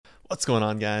What's going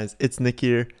on, guys? It's Nick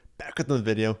here, back with another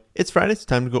video. It's Friday, so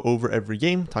time to go over every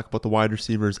game, talk about the wide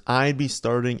receivers I'd be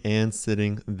starting and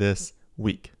sitting this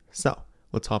week. So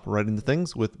let's hop right into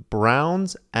things with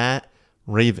Browns at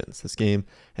Ravens. This game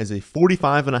has a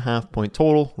 45.5 point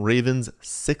total. Ravens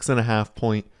 6.5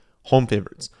 point home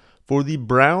favorites. For the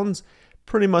Browns,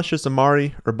 pretty much just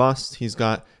Amari or bust. He's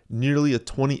got nearly a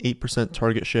 28%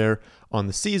 target share on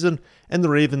the season, and the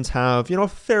Ravens have, a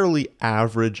fairly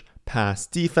average pass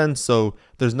defense, so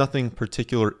there's nothing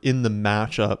particular in the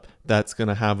matchup that's going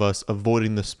to have us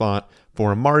avoiding the spot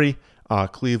for Amari.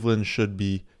 Cleveland should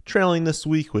be trailing this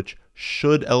week, which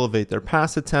should elevate their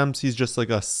pass attempts. He's just like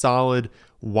a solid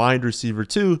wide receiver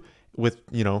too, with,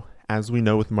 as we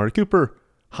know with Amari Cooper,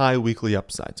 high weekly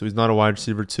upside. So he's not a wide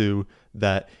receiver two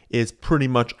that is pretty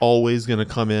much always going to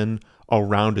come in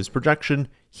around his projection.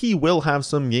 He will have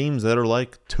some games that are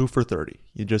like 2 for 30.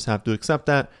 You just have to accept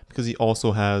that because he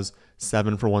also has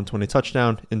 7 for 120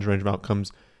 touchdown in range of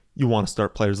outcomes. You want to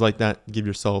start players like that, give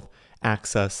yourself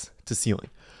access to ceiling.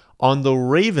 On the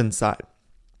Ravens side,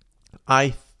 I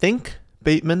think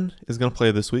Bateman is going to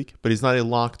play this week, but he's not a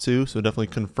lock too, so definitely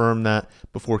confirm that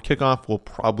before kickoff. We'll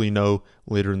probably know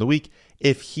later in the week.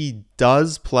 If he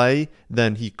does play,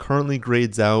 then he currently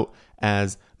grades out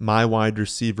as my wide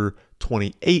receiver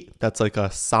 28. That's like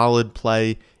a solid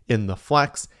play in the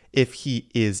flex. If he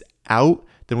is out,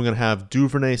 then we're going to have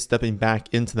Duvernay stepping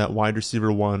back into that wide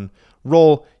receiver one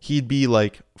role. He'd be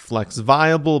like flex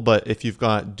viable, but if you've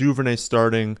got Duvernay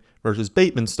starting versus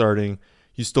Bateman starting,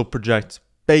 you still project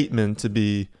Bateman to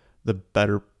be the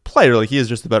better player. Like, he is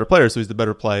just the better player, so he's the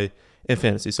better play in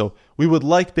fantasy. So we would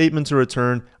like Bateman to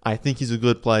return. I think he's a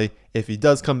good play if he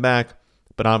does come back,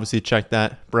 but obviously check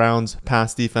that. Browns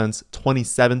pass defense,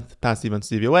 27th pass defense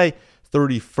DVOA,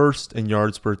 31st in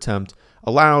yards per attempt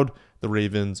allowed. The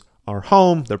Ravens are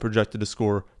home. They're projected to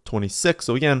score 26.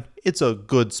 So again, it's a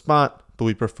good spot, but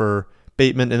we prefer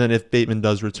Bateman. And then if Bateman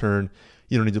does return,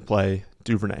 you don't need to play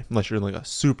Duvernay unless you're in like a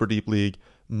super deep league,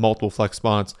 multiple flex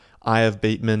spots. I have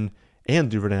Bateman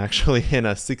and Duvernay actually in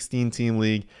a 16-team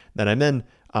league that I'm in.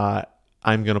 I'm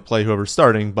going to play whoever's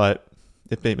starting, but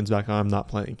if Bateman's back on, I'm not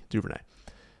playing Duvernay.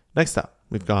 Next up,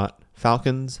 we've got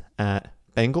Falcons at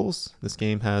Bengals. This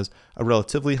game has a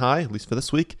relatively high, at least for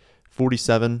this week,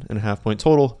 47.5 point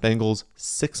total. Bengals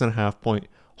 6.5 point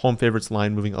home favorites,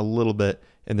 line moving a little bit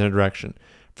in their direction.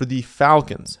 For the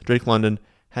Falcons, Drake London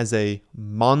has a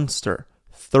monster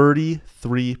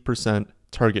 33%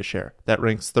 target share. That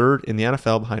ranks third in the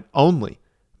NFL behind only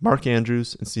Mark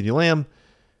Andrews and CeeDee Lamb.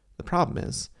 The problem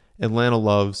is Atlanta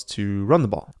loves to run the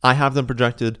ball. I have them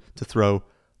projected to throw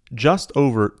just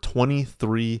over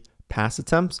 23 pass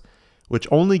attempts, which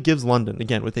only gives London,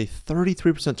 again, with a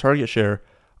 33% target share,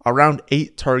 around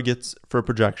 8 targets for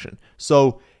projection.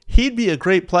 So he'd be a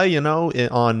great play,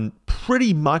 on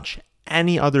pretty much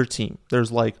any other team. There's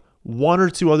like 1 or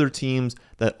 2 other teams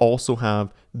that also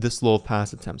have this low of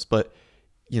pass attempts. But,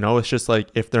 it's just like,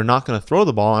 if they're not going to throw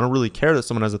the ball, I don't really care that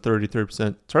someone has a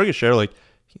 33% target share. Like,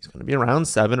 he's going to be around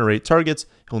 7 or 8 targets.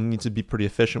 He'll need to be pretty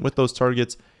efficient with those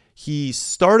targets. He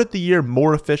started the year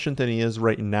more efficient than he is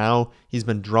right now. He's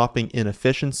been dropping in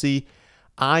efficiency.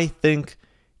 I think,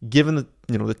 given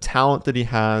the talent that he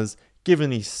has,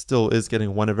 given he still is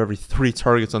getting 1 of every 3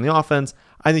 targets on the offense,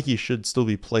 I think he should still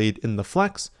be played in the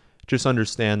flex. Just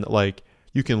understand that,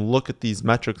 you can look at these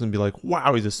metrics and be like,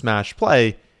 wow, he's a smash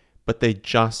play, but they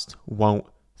just won't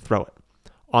throw it.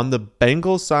 On the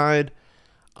Bengals side,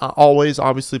 always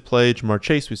obviously play Ja'Marr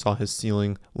Chase. We saw his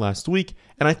ceiling last week.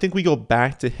 And I think we go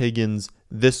back to Higgins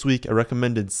this week. I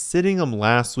recommended sitting him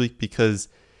last week because,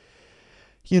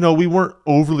 we weren't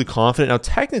overly confident. Now,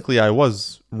 technically, I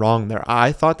was wrong there.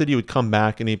 I thought that he would come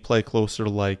back and he'd play closer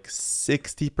to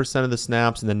 60% of the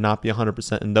snaps and then not be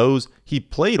 100% in those. He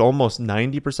played almost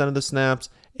 90% of the snaps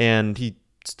and he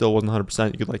still wasn't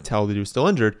 100%. You could tell that he was still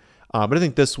injured. But I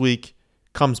think this week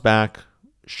comes back,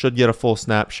 should get a full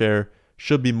snap share,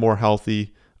 should be more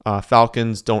healthy.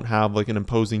 Falcons don't have an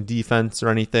imposing defense or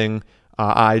anything.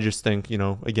 I just think,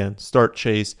 again, start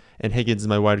Chase and Higgins is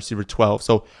my wide receiver 12.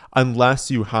 So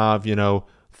unless you have,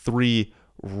 3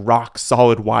 rock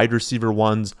solid wide receiver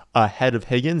ones ahead of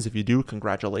Higgins, if you do,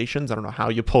 congratulations. I don't know how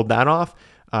you pulled that off,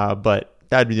 but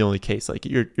that'd be the only case.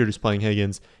 You're just playing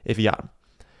Higgins if you got him.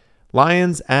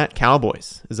 Lions at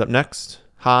Cowboys is up next.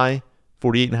 High,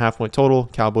 48.5 point total.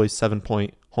 Cowboys 7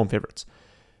 point home favorites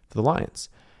for the Lions.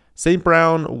 St.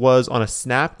 Brown was on a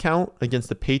snap count against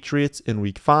the Patriots in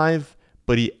week 5,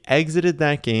 but he exited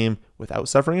that game without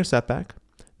suffering a setback.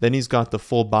 Then he's got the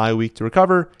full bye week to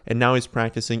recover, and now he's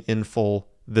practicing in full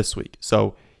this week.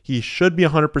 So he should be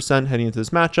 100% heading into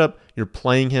this matchup. You're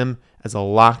playing him as a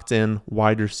locked-in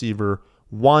wide receiver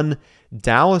 1.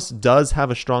 Dallas does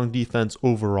have a strong defense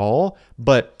overall,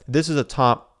 but this is a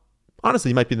top,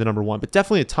 honestly, it might be the number 1, but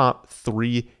definitely a top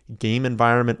 3 game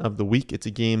environment of the week. It's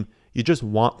a game you just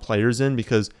want players in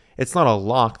because it's not a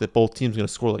lock that both teams are going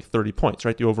to score like 30 points,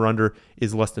 right? The over-under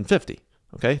is less than 50,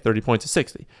 okay? 30 points is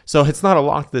 60. So it's not a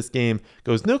lock this game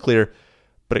goes nuclear,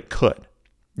 but it could.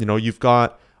 You've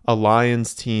got a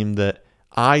Lions team that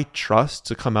I trust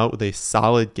to come out with a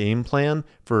solid game plan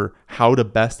for how to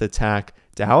best attack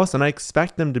Dallas, and I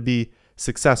expect them to be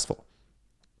successful.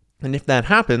 And if that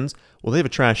happens, well, they have a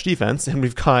trash defense, and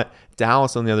we've got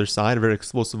Dallas on the other side, a very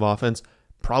explosive offense,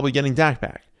 probably getting Dak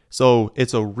back. So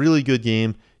it's a really good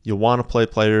game. You want to play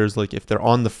players, like if they're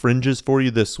on the fringes for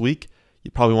you this week,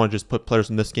 you probably want to just put players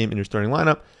in this game in your starting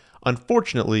lineup.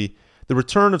 Unfortunately, the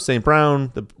return of St.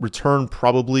 Brown, the return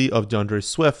probably of DeAndre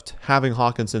Swift, having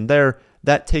Hawkinson there,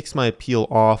 that takes my appeal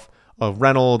off of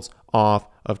Reynolds, off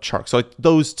of Chark. So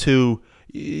those two,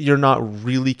 you're not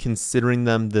really considering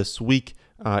them this week.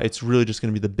 It's really just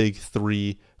going to be the big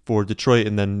 3 for Detroit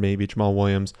and then maybe Jamal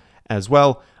Williams as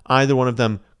well. Either one of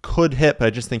them could hit, but I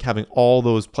just think having all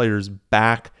those players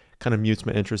back kind of mutes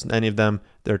my interest in any of them.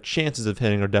 Their chances of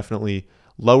hitting are definitely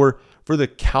lower. For the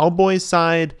Cowboys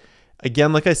side,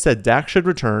 again, like I said, Dak should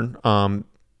return.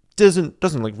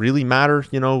 Doesn't like really matter.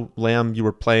 Lamb, you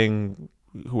were playing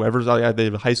whoever's they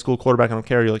have a high school quarterback. I don't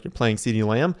care. You're playing CeeDee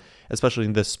Lamb, especially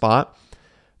in this spot.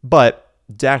 But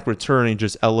Dak returning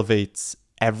just elevates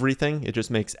everything. It just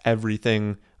makes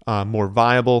everything more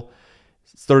viable.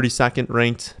 32nd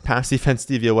ranked pass defense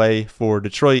DVOA for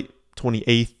Detroit,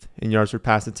 28th in yards per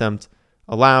pass attempt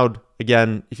allowed.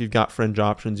 Again, if you've got fringe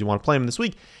options, you want to play him this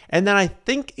week. And then I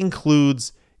think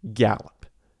includes Gallup.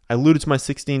 I alluded to my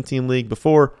 16-team league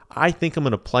before. I think I'm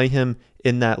going to play him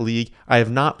in that league. I have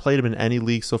not played him in any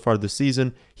league so far this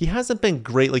season. He hasn't been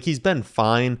great. He's been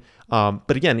fine.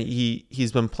 But again,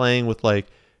 he's been playing with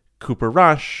Cooper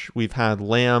Rush. We've had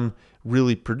Lamb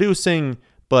really producing,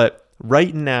 but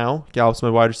right now, Gallup's my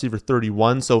wide receiver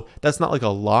 31, so that's not like a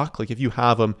lock. If you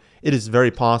have him, it is very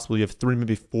possible you have 3,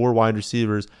 maybe 4 wide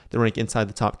receivers that rank inside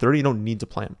the top 30. You don't need to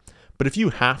play him. But if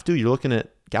you have to, you're looking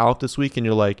at Gallup this week and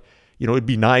you're like, it'd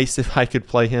be nice if I could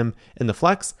play him in the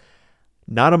flex.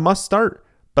 Not a must start,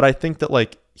 but I think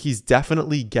that he's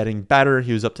definitely getting better.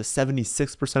 He was up to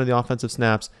 76% of the offensive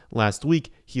snaps last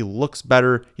week. He looks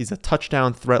better. He's a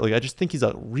touchdown threat. I just think he's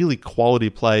a really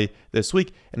quality play this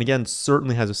week. And again,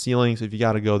 certainly has a ceiling. So if you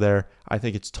got to go there, I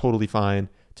think it's totally fine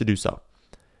to do so.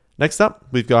 Next up,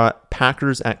 we've got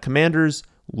Packers at Commanders.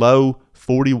 Low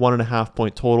 41.5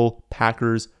 point total.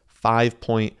 Packers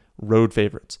 5-point road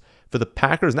favorites. For the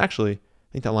Packers, and actually,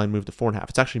 I think that line moved to 4.5.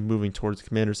 It's actually moving towards the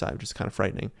Commander side, which is kind of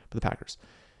frightening for the Packers.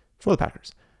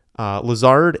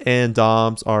 Lazard and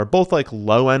Dobbs are both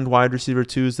low-end wide receiver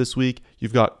 2s this week.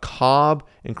 You've got Cobb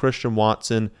and Christian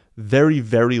Watson very,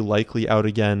 very likely out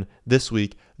again this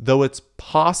week, though it's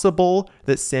possible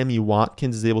that Sammy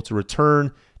Watkins is able to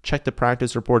return. Check the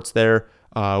practice reports there.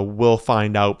 We'll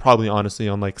find out probably honestly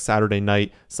on Saturday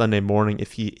night, Sunday morning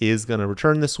if he is going to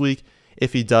return this week.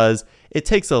 If he does, it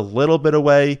takes a little bit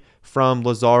away from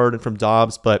Lazard and from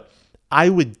Dobbs, but I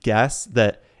would guess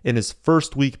that in his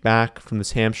first week back from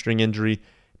this hamstring injury,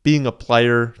 being a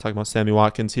player, talking about Sammy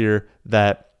Watkins here,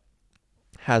 that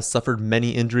has suffered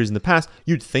many injuries in the past,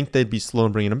 you'd think they'd be slow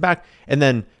in bringing him back. And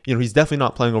then, he's definitely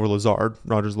not playing over Lazard.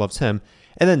 Rodgers loves him.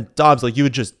 And then Dobbs, you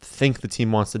would just think the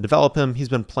team wants to develop him. He's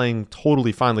been playing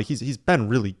totally fine. He's been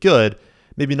really good.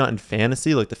 Maybe not in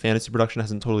fantasy, the fantasy production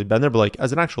hasn't totally been there, but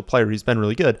as an actual player, he's been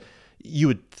really good. You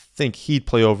would think he'd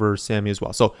play over Sammy as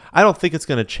well. So I don't think it's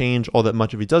going to change all that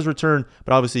much if he does return,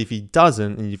 but obviously if he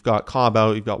doesn't, and you've got Cobb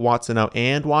out, you've got Watson out,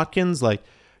 and Watkins,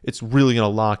 it's really going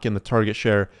to lock in the target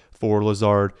share for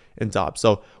Lazard and Dobbs.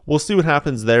 So we'll see what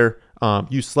happens there.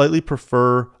 You slightly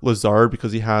prefer Lazard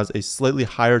because he has a slightly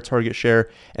higher target share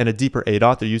and a deeper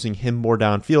ADOT. They're using him more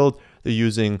downfield. They're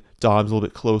using Dobbs a little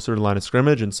bit closer to the line of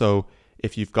scrimmage. And so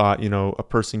if you've got, a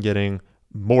person getting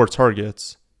more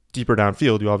targets deeper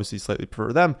downfield, you obviously slightly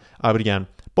prefer them. But again,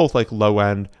 both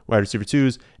low-end wide receiver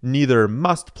 2s, neither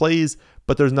must plays,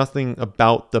 but there's nothing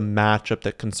about the matchup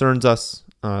that concerns us.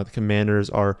 The Commanders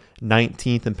are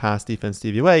 19th in pass defense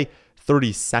DVOA,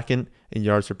 32nd in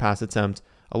yards per pass attempt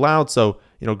allowed. So,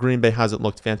 Green Bay hasn't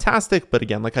looked fantastic, but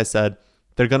again, like I said,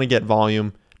 they're going to get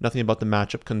volume. Nothing about the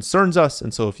matchup concerns us.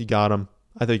 And so if you got them,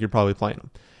 I think you're probably playing them.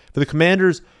 For the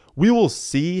Commanders, we will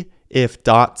see if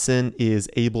Dotson is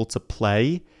able to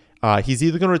play. He's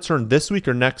either going to return this week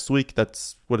or next week.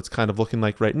 That's what it's kind of looking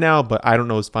like right now, but I don't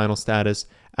know his final status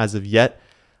as of yet.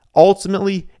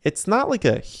 ultimately, it's not like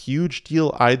a huge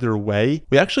deal either way.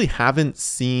 We actually haven't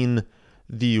seen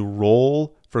the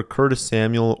role for Curtis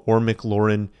Samuel or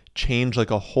McLaurin change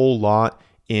like a whole lot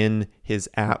in his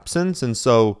absence. And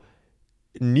so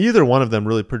neither one of them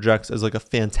really projects as like a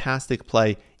fantastic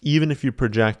play, even if you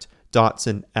project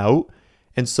Dotson out.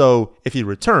 And so if he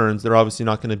returns, they're obviously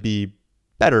not going to be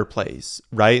better plays,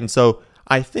 right? And so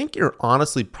I think you're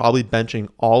honestly probably benching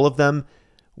all of them.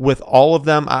 With all of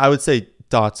them, I would say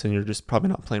Dotson, you're just probably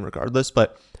not playing regardless.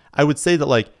 But I would say that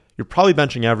like you're probably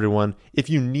benching everyone. If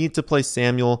you need to play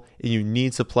Samuel and you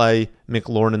need to play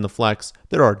McLaurin in the flex,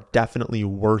 there are definitely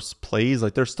worse plays.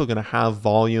 Like they're still going to have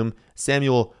volume.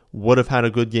 Samuel would have had a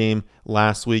good game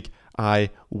last week. I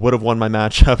would have won my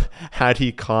matchup had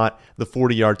he caught the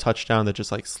 40-yard touchdown that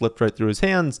just like slipped right through his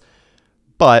hands.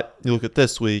 But you look at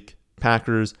this week,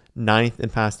 Packers 9th in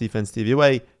pass defense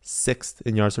DVOA, 6th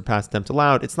in yards per pass attempt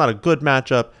allowed. It's not a good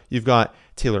matchup. You've got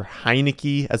Taylor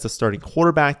Heineke as the starting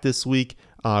quarterback this week,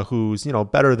 who's,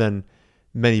 better than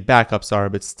many backups are,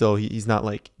 but still he's not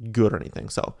like good or anything.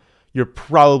 So you're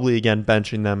probably, again,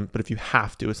 benching them, but if you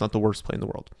have to, it's not the worst play in the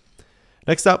world.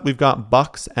 Next up, we've got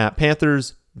Bucks at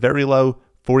Panthers, very low,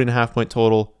 40.5 point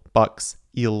total. Bucks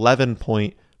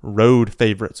 11-point road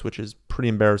favorites, which is pretty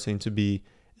embarrassing to be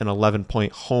an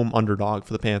 11-point home underdog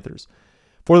for the Panthers.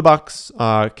 For the Bucks,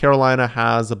 Carolina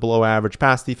has a below average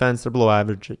pass defense. They're below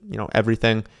average,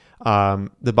 everything.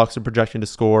 The Bucks are projecting to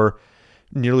score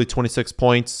nearly 26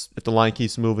 points. If the line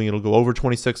keeps moving, it'll go over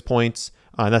 26 points.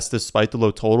 And that's despite the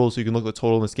low total. So you can look at the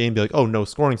total in this game and be like, oh, no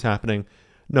scoring's happening.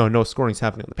 No scoring's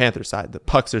happening on the Panthers side. The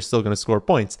Bucks are still going to score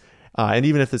points. And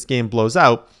even if this game blows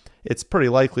out, it's pretty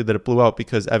likely that it blew out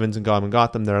because Evans and Godwin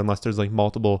got them there unless there's like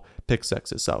multiple pick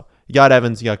sixes. So you got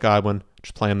Evans, you got Godwin,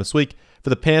 just play him this week.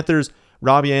 For the Panthers,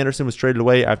 Robbie Anderson was traded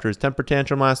away after his temper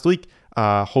tantrum last week.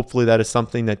 Hopefully that is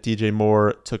something that DJ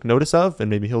Moore took notice of, and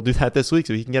maybe he'll do that this week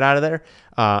so he can get out of there.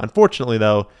 Unfortunately,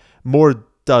 though, Moore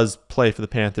does play for the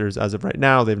Panthers as of right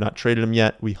now. They've not traded him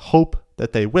yet. We hope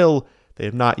that they will. They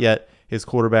have not yet. His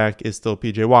quarterback is still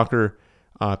P.J. Walker.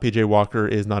 P.J. Walker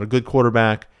is not a good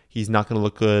quarterback. He's not going to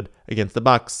look good against the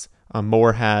Bucks.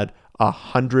 Moore had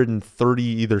 130,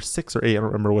 either 6 or 8, I don't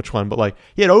remember which one, but like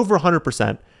he had over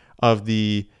 100% of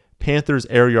the Panthers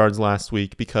air yards last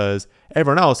week because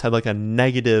everyone else had like a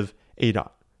negative ADOT.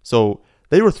 So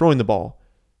they were throwing the ball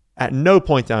at no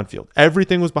point downfield.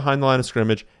 Everything was behind the line of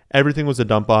scrimmage. Everything was a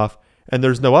dump off, and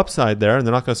there's no upside there, and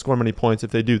they're not going to score many points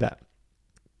if they do that.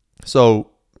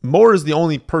 So Moore is the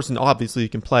only person, obviously, you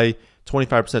can play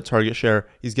 25% target share.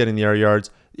 He's getting the air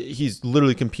yards. He's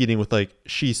literally competing with like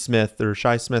Shi Smith, I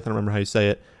don't remember how you say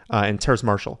it, and Terrace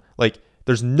Marshall. Like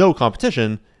there's no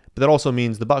competition, but that also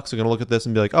means the Bucks are going to look at this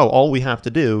and be like, oh, all we have to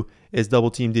do is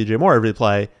double team DJ Moore every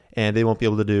play, and they won't be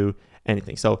able to do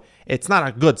anything. So it's not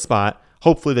a good spot.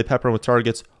 Hopefully they pepper him with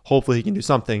targets. Hopefully he can do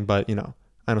something, but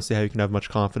I don't see how you can have much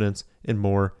confidence in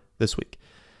Moore this week.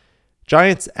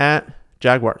 Giants at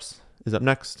Jaguars is up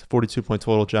next. 42-point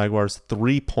total. Jaguars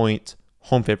 3-point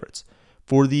home favorites.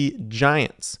 For the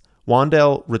Giants,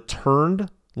 Wan'Dale returned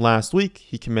last week.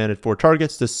 He commanded 4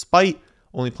 targets despite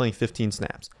only playing 15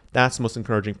 snaps. That's the most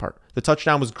encouraging part. The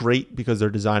touchdown was great because they're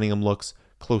designing him looks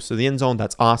close to the end zone.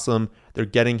 That's awesome. They're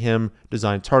getting him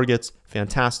designed targets.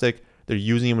 Fantastic. They're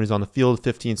using him when he's on the field.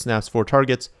 15 snaps, 4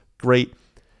 targets. Great.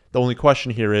 The only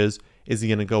question here is he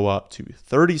going to go up to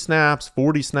 30 snaps,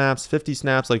 40 snaps, 50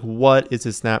 snaps? Like, what is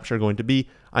his snap share going to be?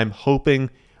 I'm hoping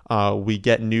we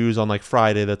get news on like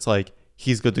Friday that's like,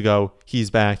 he's good to go.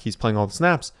 He's back. He's playing all the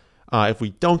snaps. If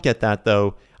we don't get that,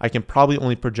 though, I can probably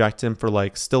only project him for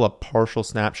like still a partial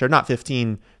snap share. Not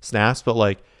 15 snaps, but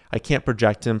like I can't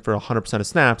project him for 100% of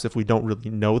snaps if we don't really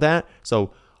know that.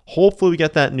 So hopefully we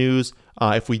get that news.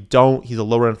 If we don't, he's a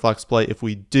lower end flex play. If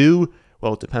we do,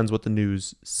 well, it depends what the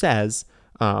news says.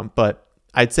 But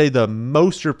I'd say the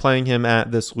most you're playing him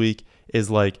at this week is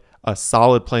like a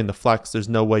solid play in the flex. There's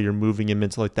no way you're moving him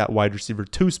into like that wide receiver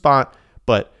 2 spot,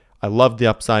 but I love the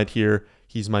upside here.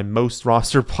 He's my most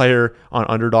roster player on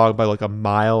Underdog by like a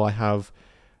mile. I have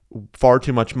far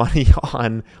too much money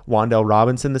on Wan'Dale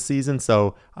Robinson this season,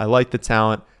 so I like the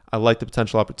talent. I like the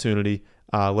potential opportunity.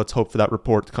 Let's hope for that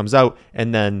report that comes out.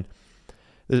 And then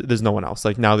there's no one else.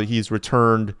 Like now that he's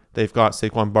returned, they've got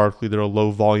Saquon Barkley. They're a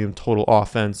low volume total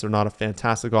offense. They're not a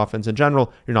fantastic offense in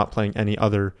general. You're not playing any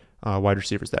other wide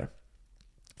receivers there.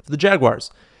 For the Jaguars,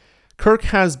 Kirk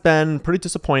has been pretty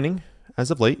disappointing as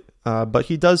of late, but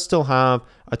he does still have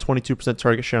a 22%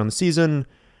 target share on the season.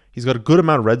 He's got a good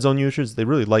amount of red zone usage. They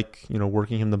really like,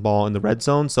 working him the ball in the red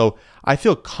zone. So I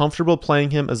feel comfortable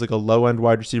playing him as like a low-end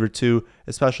wide receiver too,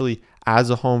 especially as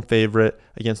a home favorite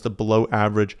against a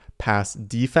below-average pass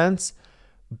defense.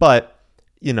 but,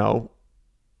 you know,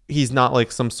 he's not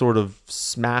like some sort of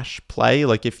smash play.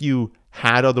 Like if you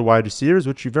had other wide receivers,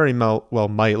 which you very well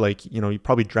might, like, you know, you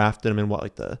probably drafted him in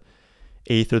like the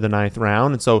 8th or the 9th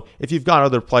round. And so if you've got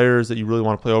other players that you really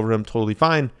want to play over him, totally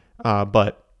fine.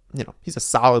 But, you know, he's a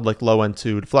solid like low end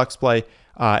 2 to flex play.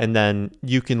 And then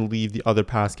you can leave the other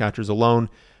pass catchers alone.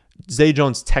 Zay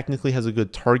Jones technically has a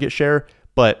good target share,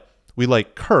 but we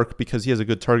like Kirk because he has a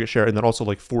good target share and then also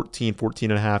like 14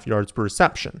 and a half yards per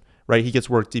reception, right? He gets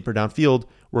work deeper downfield,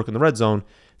 work in the red zone.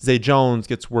 Zay Jones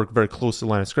gets work very close to the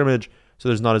line of scrimmage, so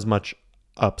there's not as much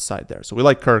upside there. So we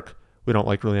like Kirk. We don't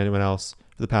like really anyone else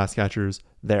for the pass catchers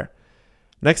there.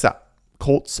 Next up,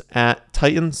 Colts at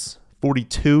Titans,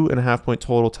 42.5 point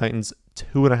total. Titans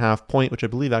 2.5 point, which I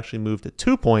believe actually moved to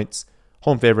 2 points.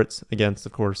 Home favorites against,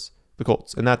 of course, the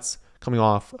Colts. And that's coming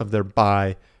off of their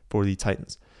bye for the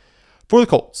Titans. For the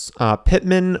Colts,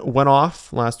 Pittman went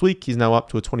off last week. He's now up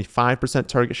to a 25%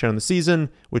 target share in the season,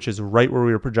 which is right where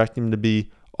we were projecting him to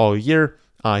be all year.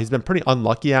 He's been pretty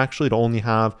unlucky, actually, to only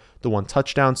have the 1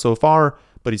 touchdown so far,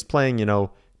 but he's playing,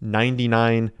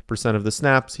 99% of the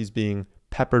snaps. He's being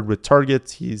peppered with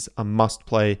targets. He's a must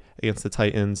play against the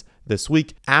Titans this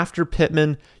week. After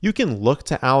Pittman, you can look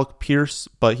to Alec Pierce,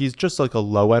 but he's just like a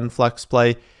low end flex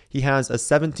play. He has a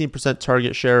 17%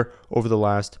 target share over the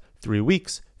last 3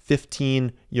 weeks,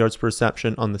 15 yards per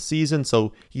reception on the season.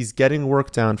 So he's getting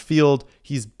work downfield.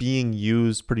 He's being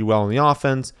used pretty well in the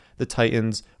offense. The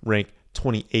Titans rank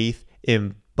 28th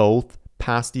in both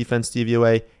pass defense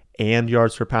DVOA and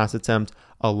yards per pass attempt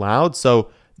allowed. So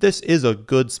this is a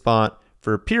good spot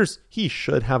for Pierce. He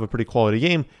should have a pretty quality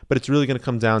game, but it's really going to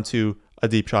come down to a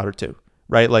deep shot or two,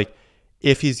 right? Like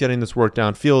if he's getting this work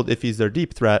downfield, if he's their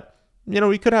deep threat,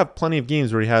 he could have plenty of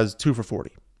games where he has 2 for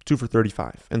 40, 2 for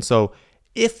 35. And so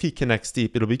if he connects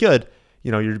deep, it'll be good.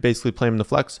 You're basically playing the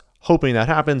flex, hoping that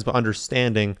happens, but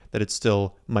understanding that it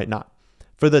still might not.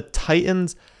 For the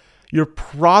Titans, you're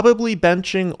probably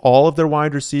benching all of their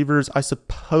wide receivers. I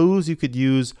suppose you could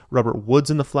use Robert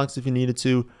Woods in the flex if you needed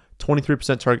to.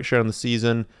 23% target share on the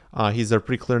season. He's their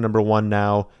pretty clear number 1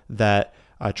 now that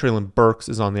Treylon Burks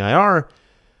is on the IR.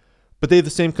 But they have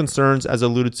the same concerns as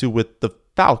alluded to with the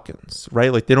Falcons,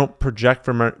 right? Like they don't project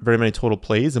for very many total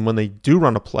plays. And when they do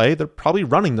run a play, they're probably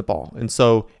running the ball. And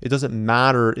so it doesn't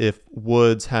matter if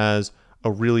Woods has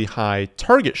a really high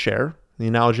target share. The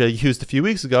analogy I used a few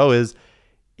weeks ago is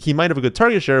he might have a good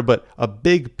target share, but a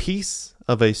big piece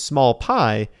of a small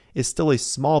pie is still a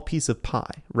small piece of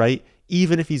pie, right?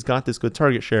 Even if he's got this good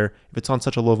target share, if it's on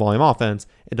such a low volume offense,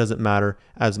 it doesn't matter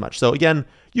as much. So again,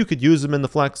 you could use him in the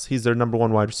flex. He's their number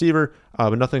 1 wide receiver,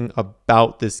 but nothing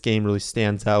about this game really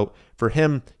stands out for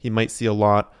him. He might see a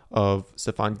lot of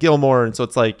Stephon Gilmore, and so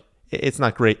it's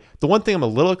not great. The one thing I'm a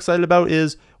little excited about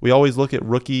is we always look at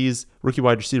rookie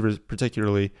wide receivers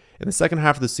particularly, in the second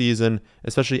half of the season,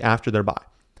 especially after their bye.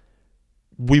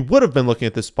 We would have been looking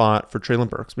at this spot for Treylon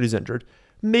Burks, but he's injured.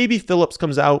 Maybe Phillips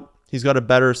comes out. He's got a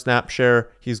better snap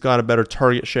share. He's got a better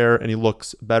target share, and he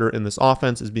looks better in this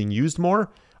offense, is being used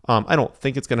more. I don't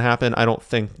think it's going to happen. I don't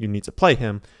think you need to play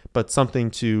him, but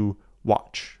something to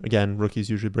watch. Again, rookies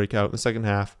usually break out in the second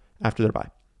half after their bye.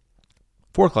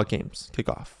 4 o'clock games kick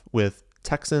off with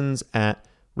Texans at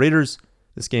Raiders.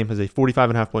 This game has a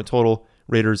 45.5 point total.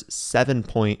 Raiders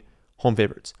 7-point home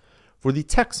favorites. For the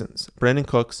Texans, Brandon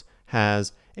Cooks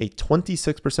has a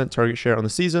 26% target share on the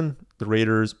season. The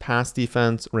Raiders' pass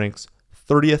defense ranks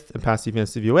 30th in pass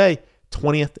defense DVOA,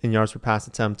 20th in yards per pass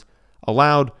attempt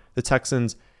allowed. The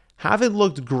Texans haven't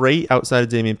looked great outside of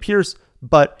Dameon Pierce,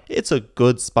 but it's a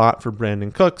good spot for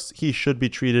Brandon Cooks. He should be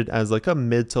treated as like a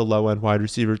mid to low end wide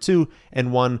receiver too,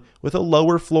 and one with a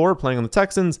lower floor playing on the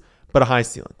Texans, but a high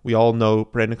ceiling. We all know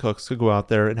Brandon Cooks could go out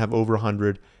there and have over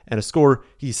 100 and a score.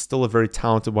 He's still a very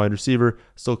talented wide receiver,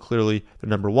 still clearly the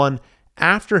number 1.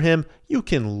 After him, you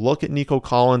can look at Nico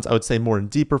Collins, I would say more in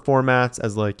deeper formats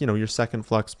as your second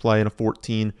flex play in a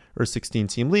 14 or 16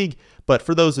 team league. But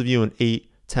for those of you in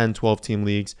 8, 10, 12 team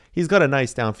leagues, he's got a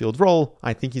nice downfield role.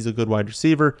 I think he's a good wide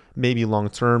receiver. Maybe long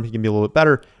term, he can be a little bit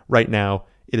better. Right now,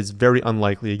 it is very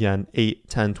unlikely, again, 8,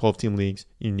 10, 12 team leagues,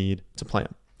 you need to play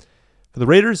him. For the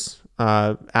Raiders,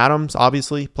 Adams,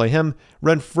 obviously, play him.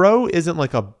 Renfrow isn't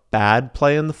like a bad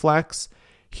play in the flex.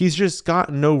 He's just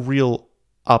got no real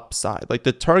upside. Like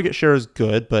the target share is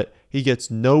good, but he gets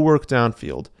no work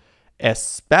downfield.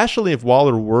 Especially if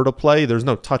Waller were to play, there's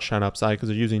no touchdown upside because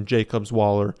they're using Jacobs,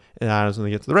 Waller, and Adams when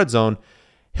they get to the red zone.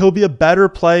 He'll be a better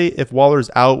play if Waller's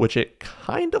out, which it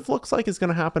kind of looks like is going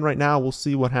to happen right now. We'll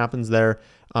see what happens there.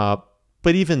 But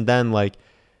even then,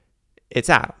 it's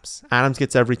Adams. Adams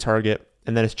gets every target,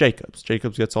 and then it's Jacobs.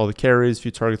 Jacobs gets all the carries, a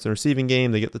few targets in the receiving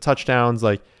game. They get the touchdowns.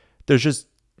 There's just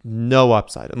no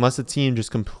upside. Unless a team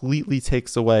just completely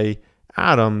takes away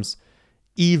Adams,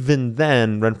 even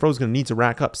then, Renfroe's going to need to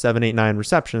rack up 7, 8, 9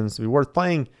 receptions to be worth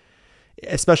playing,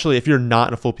 especially if you're not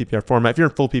in a full PPR format. If you're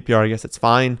in full PPR, I guess it's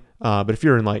fine. But if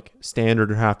you're in like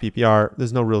standard or half PPR,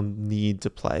 there's no real need to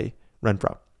play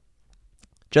Renfroe.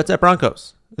 Jets at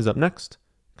Broncos is up next.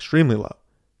 Extremely low.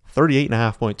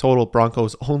 38.5 point total.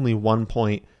 Broncos only 1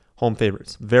 point home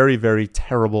favorites. Very, very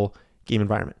terrible game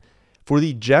environment. For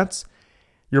the Jets,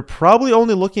 you're probably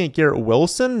only looking at Garrett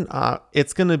Wilson.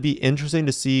 It's going to be interesting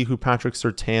to see who Patrick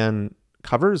Surtain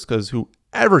covers, because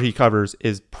whoever he covers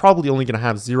is probably only going to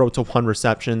have 0 to 1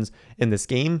 receptions in this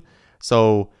game.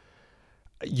 So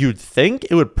you'd think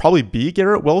it would probably be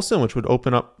Garrett Wilson, which would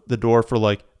open up the door for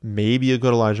like maybe a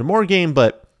good Elijah Moore game.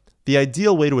 But the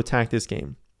ideal way to attack this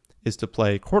game is to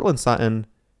play Courtland Sutton,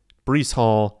 Breece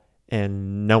Hall,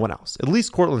 and no one else. At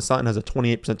least Courtland Sutton has a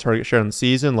 28% target share in the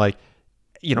season. Like,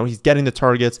 he's getting the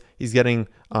targets. He's getting,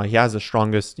 he has the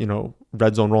strongest,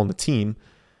 red zone role in the team.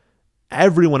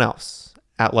 Everyone else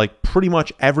at like pretty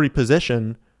much every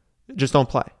position just don't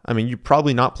play. I mean, you're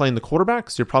probably not playing the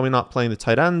quarterbacks. You're probably not playing the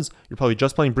tight ends. You're probably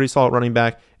just playing Breece Hall at running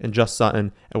back and just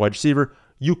Sutton at wide receiver.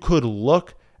 You could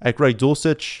look at Greg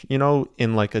Dulcich,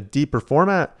 in like a deeper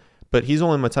format, but he's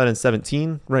only my tight end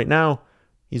 17 right now.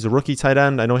 He's a rookie tight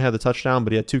end. I know he had the touchdown,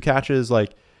 but he had 2 catches.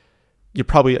 Like, you're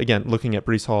probably, again, looking at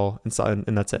Breece Hall and Sutton,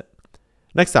 and that's it.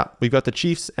 Next up, we've got the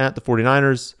Chiefs at the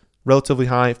 49ers. Relatively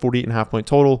high, 48.5 point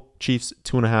total. Chiefs,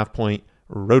 2.5 point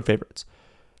road favorites.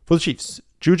 For the Chiefs,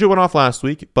 Juju went off last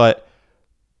week, but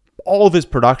all of his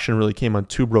production really came on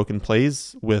 2 broken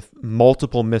plays with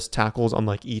multiple missed tackles on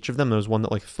like each of them. There was one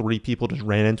that like 3 people just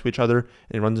ran into each other and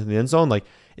he runs into the end zone. Like,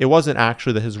 it wasn't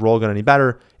actually that his role got any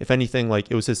better. If anything,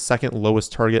 like, it was his second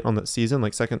lowest target on that season,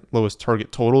 like second lowest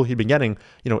target total. He'd been getting,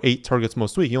 8 targets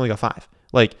most week. He only got 5.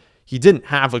 Like, he didn't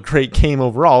have a great game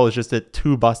overall. It's just that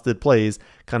 2 busted plays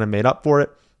kind of made up for it.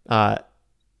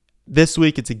 This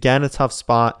week, it's again a tough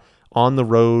spot on the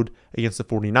road against the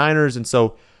 49ers. And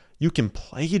so you can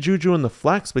play Juju in the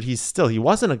flex, but he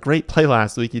wasn't a great play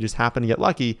last week. He just happened to get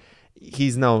lucky.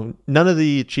 None of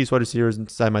the Chiefs wide receivers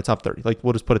inside my top 30. Like,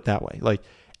 we'll just put it that way. Like,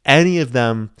 any of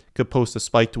them could post a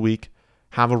spiked week,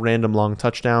 have a random long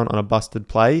touchdown on a busted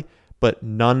play, but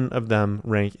none of them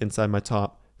rank inside my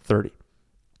top 30.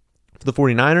 For the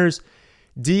 49ers,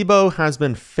 Debo has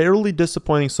been fairly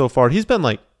disappointing so far. He's been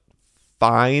like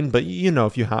fine, but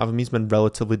if you have him, he's been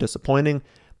relatively disappointing.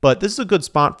 But this is a good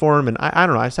spot for him, and I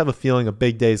don't know. I just have a feeling a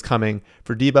big day is coming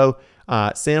for Debo.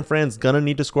 San Fran's going to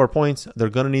need to score points. They're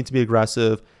going to need to be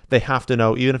aggressive. They have to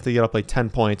know, even if they get up like 10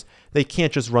 points, they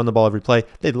can't just run the ball every play.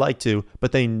 They'd like to,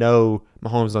 but they know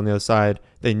Mahomes is on the other side.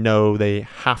 They know they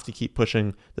have to keep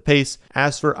pushing the pace.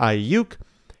 As for Ayuk,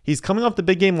 he's coming off the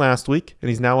big game last week, and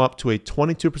he's now up to a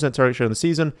 22% target share in the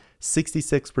season,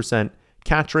 66%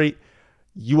 catch rate.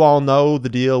 You all know the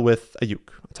deal with Ayuk.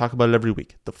 I talk about it every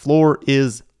week. The floor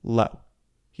is low.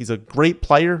 He's a great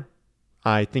player.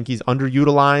 I think he's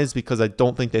underutilized because I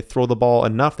don't think they throw the ball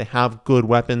enough. They have good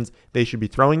weapons. They should be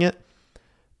throwing it.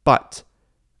 But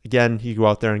again, he go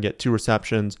out there and get 2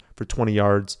 receptions for 20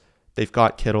 yards. They've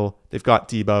got Kittle. They've got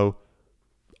Debo.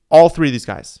 All 3 of these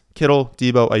guys, Kittle,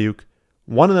 Debo, Ayuk,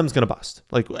 one of them's going to bust.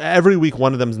 Like, every week,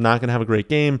 one of them is not going to have a great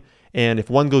game. And if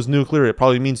one goes nuclear, it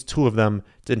probably means 2 of them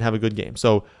didn't have a good game.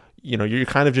 So, you're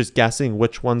kind of just guessing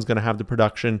which one's going to have the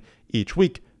production each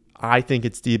week. I think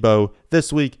it's Debo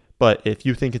this week, but if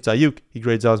you think it's Ayuk, he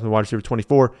grades out as my wide receiver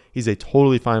 24. He's a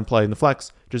totally fine play in the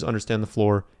flex. Just understand the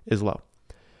floor is low.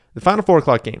 The final 4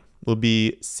 o'clock game will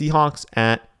be Seahawks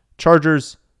at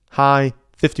Chargers. High,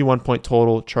 51 point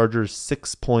total. Chargers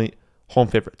 6 point home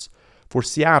favorites. For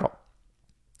Seattle,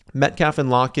 Metcalf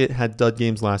and Lockett had dud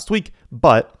games last week,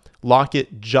 but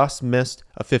Lockett just missed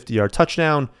a 50-yard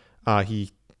touchdown.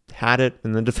 He had it,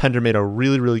 and the defender made a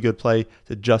really, really good play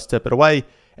to just tip it away.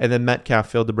 And then Metcalf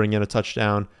failed to bring in a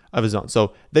touchdown of his own.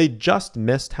 So they just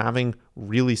missed having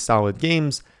really solid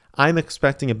games. I'm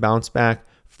expecting a bounce back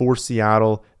for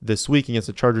Seattle this week against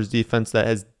the Chargers defense that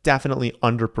has definitely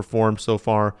underperformed so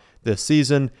far this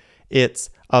season. It's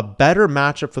a better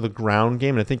matchup for the ground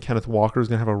game, and I think Kenneth Walker is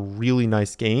going to have a really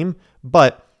nice game,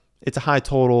 but it's a high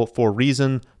total for a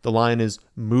reason. The line is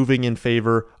moving in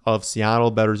favor of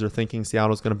Seattle. Bettors are thinking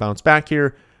Seattle is going to bounce back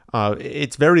here.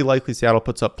 It's very likely Seattle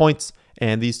puts up points,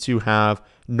 and these two have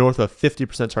north of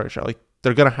 50% target share. Like,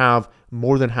 they're going to have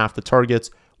more than half the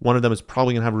targets. One of them is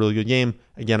probably going to have a really good game.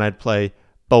 Again, I'd play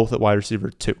both at wide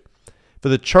receiver 2. For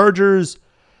the Chargers,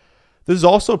 this is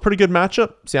also a pretty good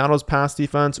matchup. Seattle's pass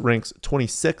defense ranks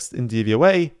 26th in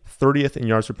DVOA, 30th in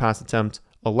yards per pass attempt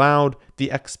allowed.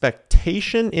 The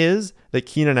expectation is that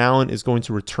Keenan Allen is going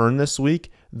to return this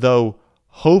week. though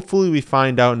hopefully we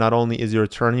find out not only is he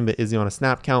returning, but is he on a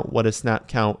snap count, what his snap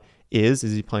count is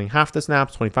he playing half the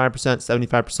snaps, 25%,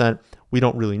 75%? We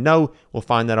don't really know. We'll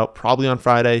find that out probably on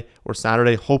Friday or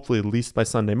Saturday, hopefully at least by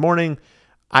Sunday morning.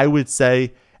 I would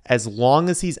say as long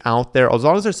as he's out there, as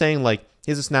long as they're saying like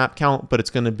he has a snap count, but it's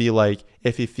going to be like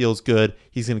if he feels good,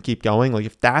 he's going to keep going. Like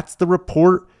if that's the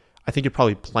report, I think you're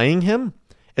probably playing him.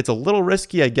 It's a little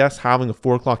risky, I guess, having a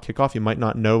 4 o'clock kickoff. You might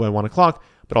not know by 1 o'clock,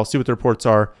 but I'll see what the reports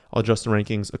are. I'll adjust the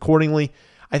rankings accordingly.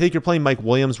 I think you're playing Mike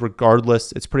Williams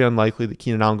regardless. It's pretty unlikely that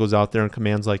Keenan Allen goes out there and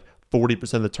commands like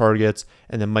 40% of the targets,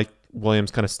 and then Mike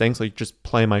Williams kind of stinks. Like just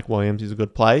play Mike Williams. He's a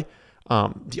good play.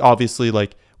 Obviously,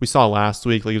 like we saw last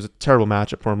week, like it was a terrible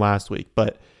matchup for him last week,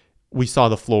 but we saw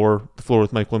the floor. The floor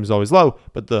with Mike Williams is always low,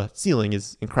 but the ceiling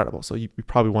is incredible. So you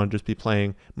probably want to just be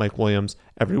playing Mike Williams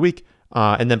every week.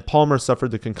 And then Palmer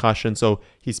suffered the concussion, so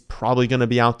he's probably going to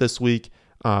be out this week.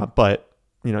 But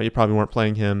you probably weren't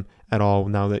playing him at all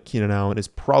now that Keenan Allen is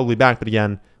probably back. But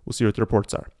again, we'll see what the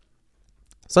reports are.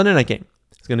 Sunday night game.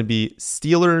 It's going to be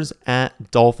Steelers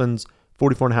at Dolphins,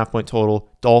 44.5 point total.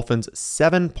 Dolphins,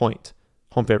 7-point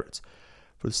home favorites.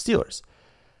 For the Steelers,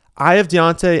 I have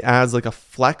Deontay as like a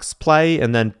flex play,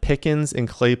 and then Pickens and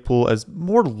Claypool as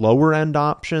more lower end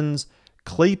options.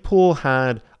 Claypool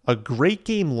had a great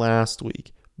game last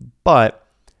week, but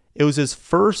it was his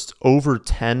first over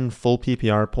 10 full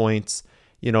PPR points.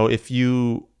 If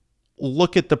you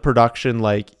look at the production,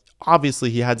 like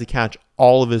obviously he had to catch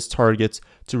all of his targets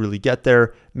to really get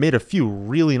there, made a few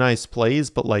really nice plays,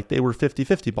 but like they were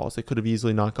 50-50 balls. They could have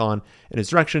easily not gone in his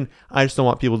direction. I just don't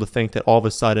want people to think that all of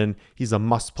a sudden he's a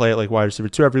must play at like wide receiver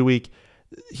 2 every week.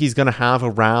 He's going to have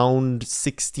around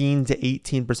 16 to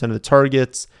 18% of the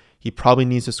targets. He probably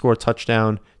needs to score a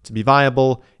touchdown to be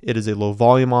viable. It is a low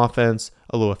volume offense,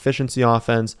 a low efficiency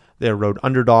offense. They're road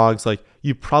underdogs. Like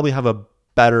you probably have a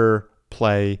better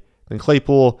play than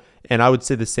Claypool. And I would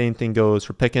say the same thing goes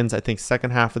for Pickens. I think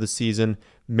second half of the season,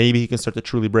 maybe he can start to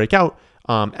truly break out.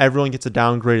 Everyone gets a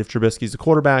downgrade if Trubisky's the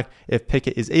quarterback. If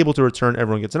Pickett is able to return,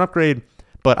 everyone gets an upgrade.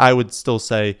 But I would still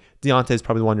say Deontay is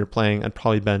probably the one you're playing. I'd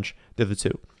probably bench the other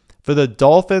two. For the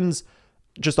Dolphins,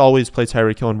 just always play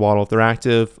Tyreek Hill and Waddle if they're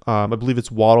active. I believe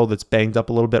it's Waddle that's banged up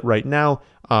a little bit right now.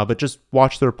 But just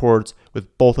watch the reports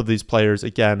with both of these players.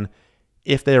 Again,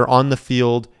 if they are on the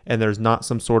field and there's not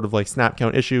some sort of like snap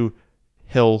count issue,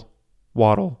 Hill,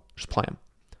 Waddle, just play them.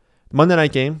 The Monday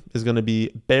night game is going to be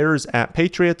Bears at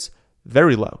Patriots.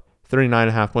 Very low,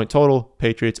 39.5 point total.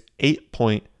 Patriots,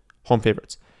 8-point home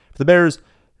favorites. For the Bears,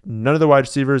 none of the wide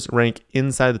receivers rank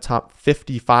inside the top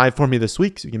 55 for me this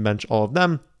week, so you can bench all of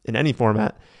them in any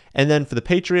format. And then for the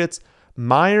Patriots,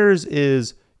 Myers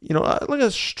is, like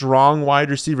a strong wide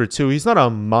receiver too. He's not a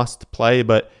must play,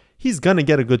 but he's going to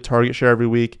get a good target share every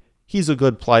week. He's a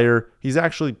good player. He's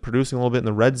actually producing a little bit in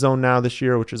the red zone now this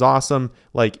year, which is awesome.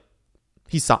 Like,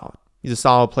 he's solid. He's a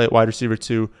solid play at wide receiver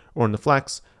 2 or in the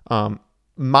flex.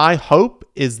 My hope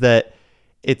is that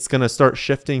it's going to start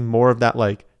shifting more of that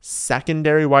like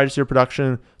secondary wide receiver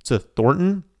production to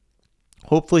Thornton.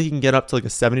 Hopefully he can get up to like a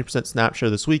 70% snap share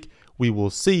this week. We will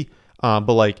see. But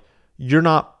like, you're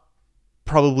not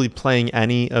probably playing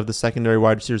any of the secondary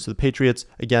wide receivers of the Patriots.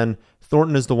 Again,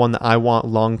 Thornton is the one that I want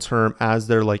long-term as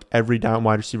their like every down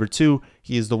wide receiver 2.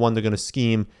 He is the one they're going to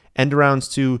scheme end arounds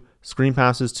to, screen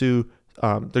passes to.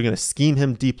 They're going to scheme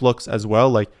him deep looks as well.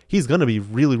 Like he's going to be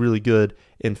really, really good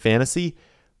in fantasy,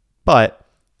 but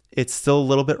it's still a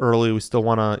little bit early. We still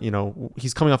want to,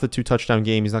 he's coming off the 2 touchdown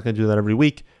game. He's not going to do that every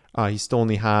week. He still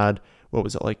only had,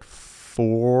 like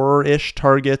 4-ish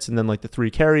targets and then like the 3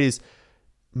 carries.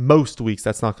 Most weeks,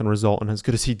 that's not going to result in as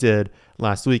good as he did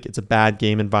last week. It's a bad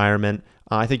game environment.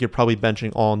 I think you're probably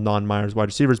benching all non-Myers wide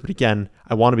receivers. But again,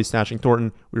 I want to be snatching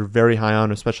Thornton. We were very high on,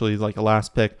 especially like a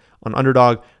last pick on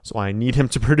underdog. So I need him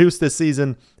to produce this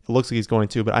season. It looks like he's going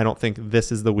to, but I don't think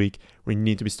this is the week where you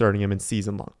need to be starting him in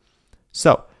season long.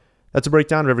 So that's a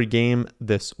breakdown of every game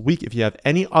this week. If you have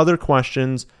any other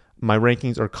questions, my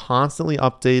rankings are constantly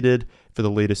updated for the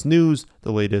latest news,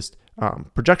 the latest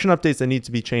projection updates that need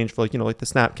to be changed for like the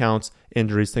snap counts,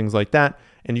 injuries, things like that.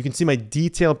 And you can see my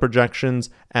detailed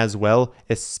projections as well,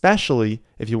 especially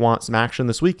if you want some action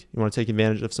this week. You want to take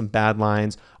advantage of some bad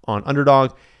lines on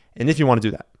underdog. And if you want to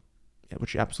do that,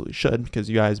 which you absolutely should, because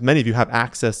many of you have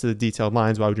access to the detailed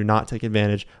lines. Why would you not take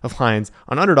advantage of lines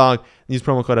on underdog? Use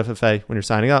promo code FFA when you're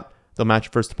signing up. They'll match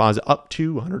your first deposit up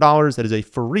to $100. That is a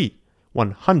free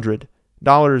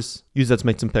 $100. Use that to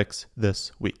make some picks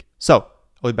this week. So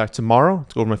I'll be back tomorrow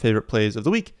to go over my favorite plays of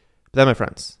the week. But that, my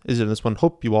friends, is it in this one.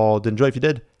 Hope you all did enjoy. If you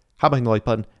did, how about hitting the like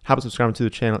button? How about subscribing to the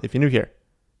channel if you're new here?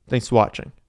 Thanks for watching.